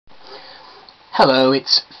Hello,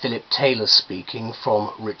 it's Phillip Taylor speaking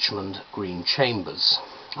from Richmond Green Chambers.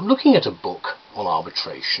 I'm looking at a book on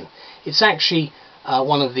arbitration. It's actually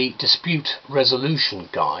one of the dispute resolution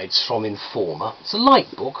guides from Informa. It's a light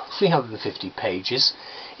book, 350 pages.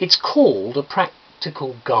 It's called A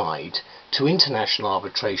Practical Guide to International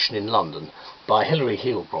Arbitration in London by Hilary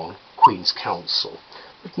Heilbron QC.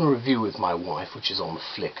 Written a review with my wife, which is on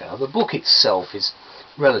Flickr. The book itself is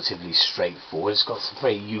relatively straightforward. It's got some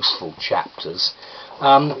very useful chapters,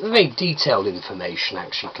 very detailed information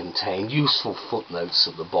actually contained, useful footnotes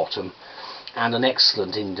at the bottom, and an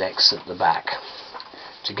excellent index at the back,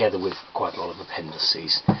 together with quite a lot of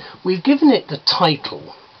appendices. We've given it the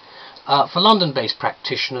title, for London-based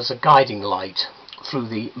practitioners, A Guiding Light Through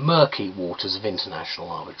the Murky Waters of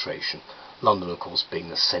International Arbitration. London, of course, being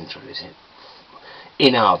the centre of it,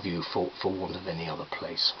 in our view, for want of any other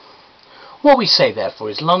place. What we say, therefore,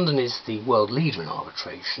 is London is the world leader in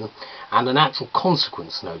arbitration, and a natural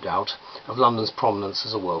consequence, no doubt, of London's prominence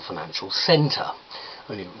as a world financial centre,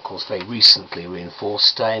 only, of course, very recently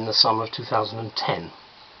reinforced in the summer of 2010.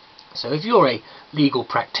 So if you're a legal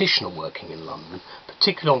practitioner working in London,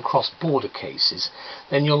 particularly on cross-border cases,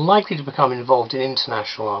 then you're likely to become involved in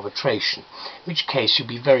international arbitration, in which case you'll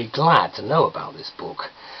be very glad to know about this book,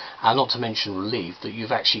 not to mention relieved that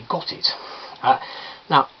you've actually got it.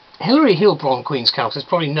 Now, Hilary Heilbron Q.C. is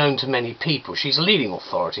probably known to many people. She's a leading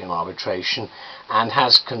authority on arbitration and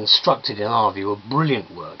has constructed, in our view, a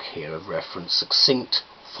brilliant work here of reference, succinct,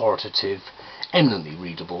 authoritative, eminently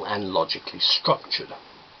readable and logically structured.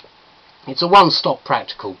 It's a one-stop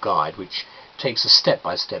practical guide which takes a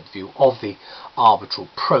step-by-step view of the arbitral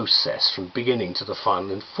process from beginning to the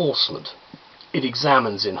final enforcement. It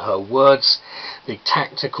examines, in her words, the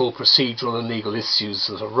tactical, procedural and legal issues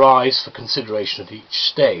that arise for consideration at each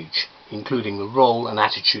stage, including the role and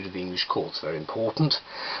attitude of the English courts, very important,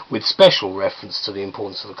 with special reference to the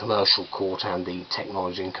importance of the commercial court and the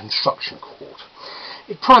technology and construction court.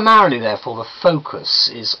 It primarily, therefore, the focus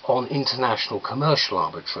is on international commercial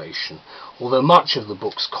arbitration, although much of the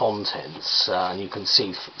book's contents, and you can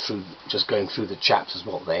see through just going through the chapters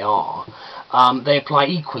what they are, they apply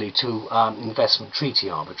equally to investment treaty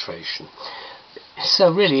arbitration.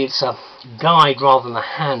 So really it's a guide rather than a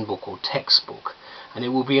handbook or textbook, and it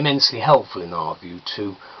will be immensely helpful in our view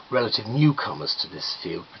to relative newcomers to this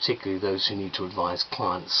field, particularly those who need to advise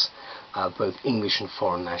clients of both English and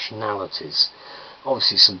foreign nationalities.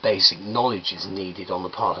 Obviously some basic knowledge is needed on the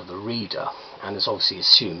part of the reader, and is obviously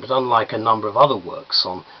assumed, but unlike a number of other works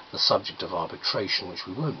on the subject of arbitration, which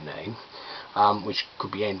we won't name, which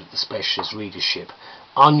could be aimed at the specialist readership,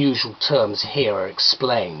 unusual terms here are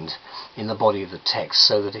explained in the body of the text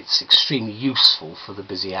so that it's extremely useful for the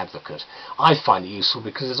busy advocate. I find it useful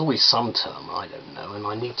because there's always some term I don't know, and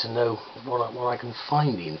I need to know what I can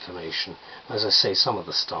find the information. As I say, some of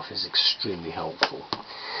the stuff is extremely helpful.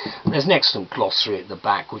 There's an excellent glossary at the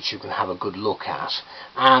back which you can have a good look at,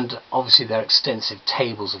 and obviously there are extensive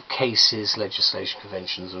tables of cases, legislation,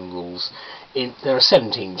 conventions and rules. There are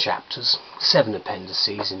 17 chapters, 7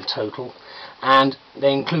 appendices in total, and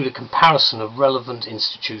they include a comparison of relevant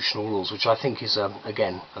institutional rules, which I think is,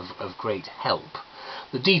 again, of great help.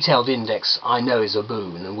 The detailed index, I know, is a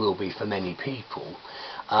boon and will be for many people,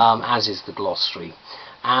 as is the glossary.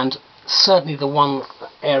 And certainly the one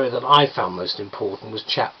area that I found most important was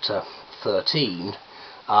chapter 13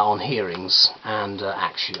 on hearings and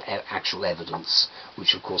actual evidence,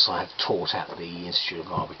 which of course I have taught at the Institute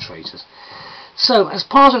of Arbitrators. So as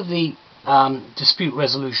part of the dispute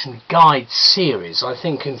resolution guide series, I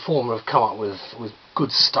think Informa have come up with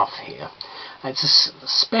good stuff here. It's a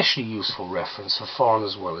especially useful reference for foreign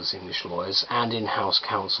as well as English lawyers and in-house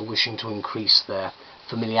counsel wishing to increase their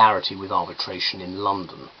familiarity with arbitration in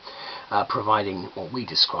London, providing what we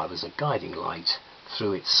describe as a guiding light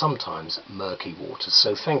through its sometimes murky waters.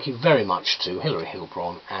 So thank you very much to Hilary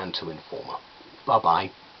Heilbron and to Informa.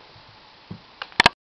 Bye-bye.